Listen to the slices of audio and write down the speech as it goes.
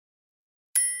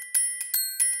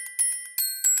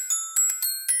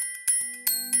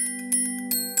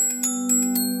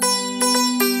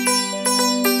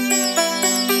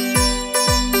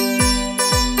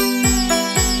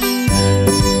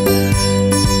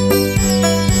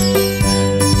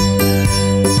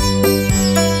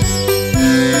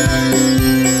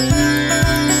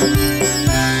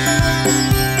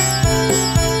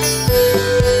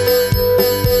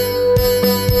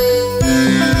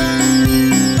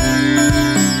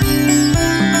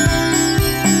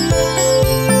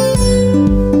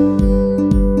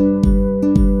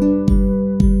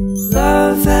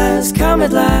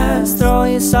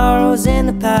sorrows in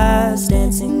the past,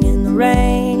 dancing in the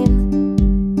rain.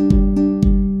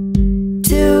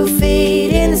 2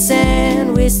 feet in the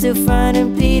sand, we're still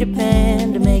finding Peter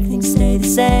Pan to make things stay the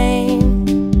same.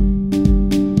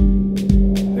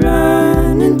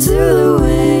 Run into the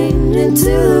wind, into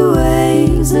the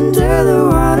waves, under the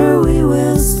water we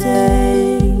will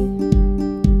stay.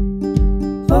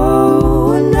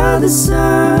 Oh, another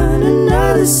sun,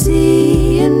 another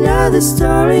sea, another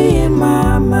story in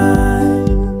my mind.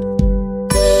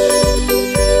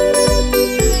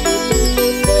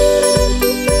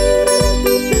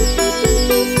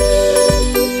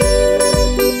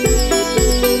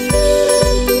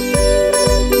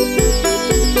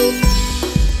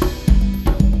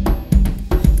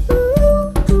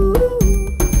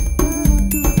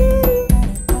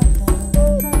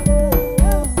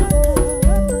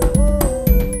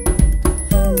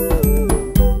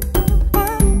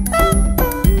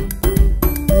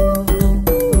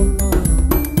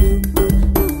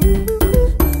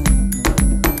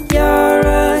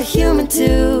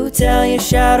 To tell your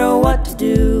shadow what to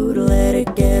do, to let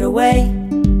it get away.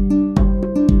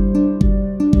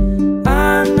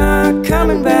 I'm not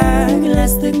coming back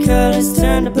unless the colors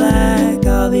turn to black.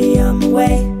 I'll be on my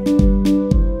way.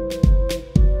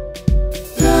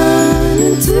 Run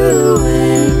into the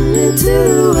wind, into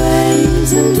the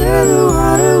waves, under the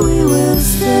water we will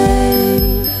stay.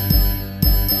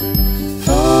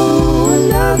 Oh,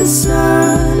 another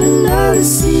sun, another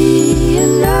sea,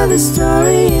 another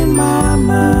story in my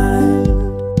mind.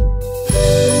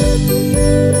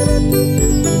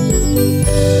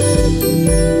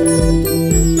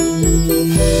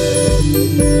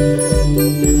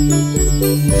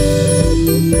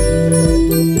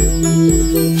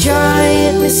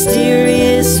 Giant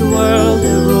mysterious world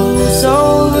that rolls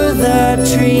over the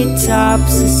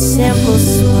treetops, a simple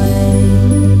sway.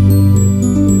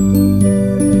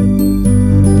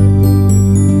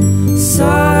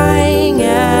 Sighing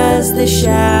as the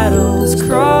shadows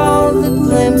crawl, the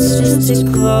glimpse just to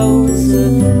close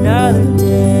another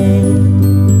day.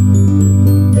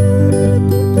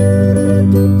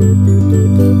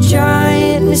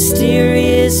 Giant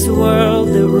mysterious world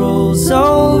that rolls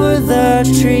over the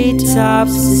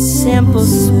treetops, a simple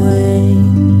sway.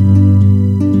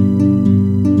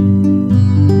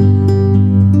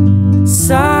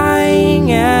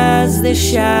 Sighing as the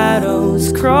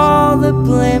shadows crawl, the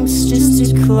blimps just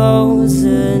to close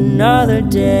another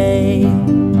day.